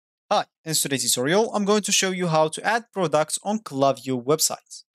Hi, in today's tutorial, I'm going to show you how to add products on Klaviyo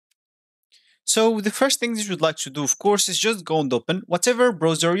websites. So the first thing that you'd like to do, of course, is just go and open whatever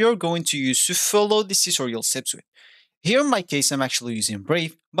browser you're going to use to follow this tutorial steps with. Here in my case, I'm actually using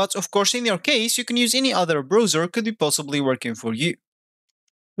Brave, but of course in your case, you can use any other browser could be possibly working for you.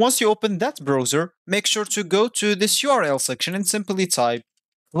 Once you open that browser, make sure to go to this URL section and simply type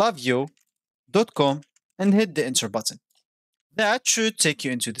klaviyo.com and hit the enter button. That should take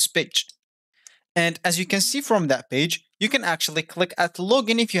you into this page. And as you can see from that page, you can actually click at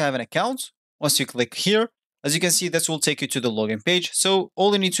login if you have an account. Once you click here, as you can see, this will take you to the login page. So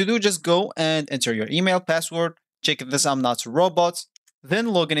all you need to do, just go and enter your email password, check this I'm not a robot, then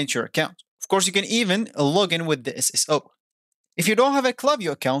log in into your account. Of course, you can even log in with the SSO. If you don't have a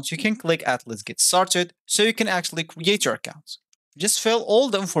Klaviyo account, you can click at let's get started so you can actually create your account. Just fill all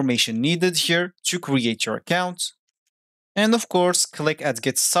the information needed here to create your account. And of course, click at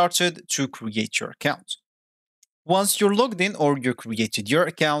Get Started to create your account. Once you're logged in or you created your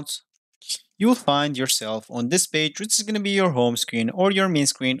account, you'll find yourself on this page, which is going to be your home screen or your main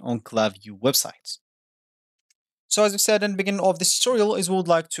screen on Klaviyo websites. So as we said in the beginning of this tutorial, is we would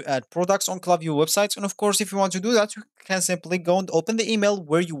like to add products on Klaviyo websites. And of course, if you want to do that, you can simply go and open the email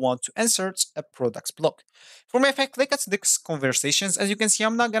where you want to insert a products block. For me, if I click at this conversations, as you can see,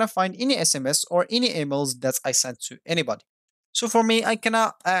 I'm not going to find any SMS or any emails that I sent to anybody. So for me, I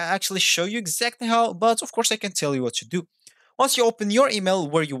cannot actually show you exactly how, but of course I can tell you what to do. Once you open your email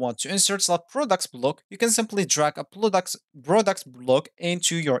where you want to insert that products block, you can simply drag a products block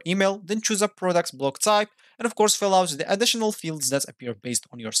into your email, then choose a products block type, and of course fill out the additional fields that appear based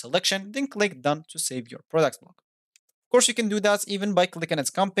on your selection, then click done to save your products block. Of course, you can do that even by clicking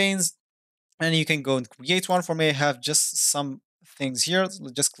at campaigns, and you can go and create one. For me, I have just some things here.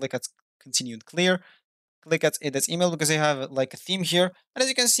 Just click at continue and clear. Click at edit email because I have like a theme here. And as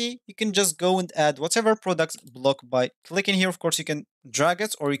you can see, you can just go and add whatever products block by clicking here. Of course, you can drag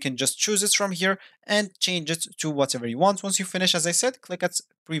it or you can just choose it from here and change it to whatever you want. Once you finish, as I said, click at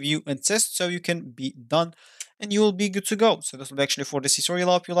preview and test so you can be done and you will be good to go. So this will be actually for this tutorial.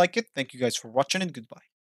 I hope you like it. Thank you guys for watching and goodbye.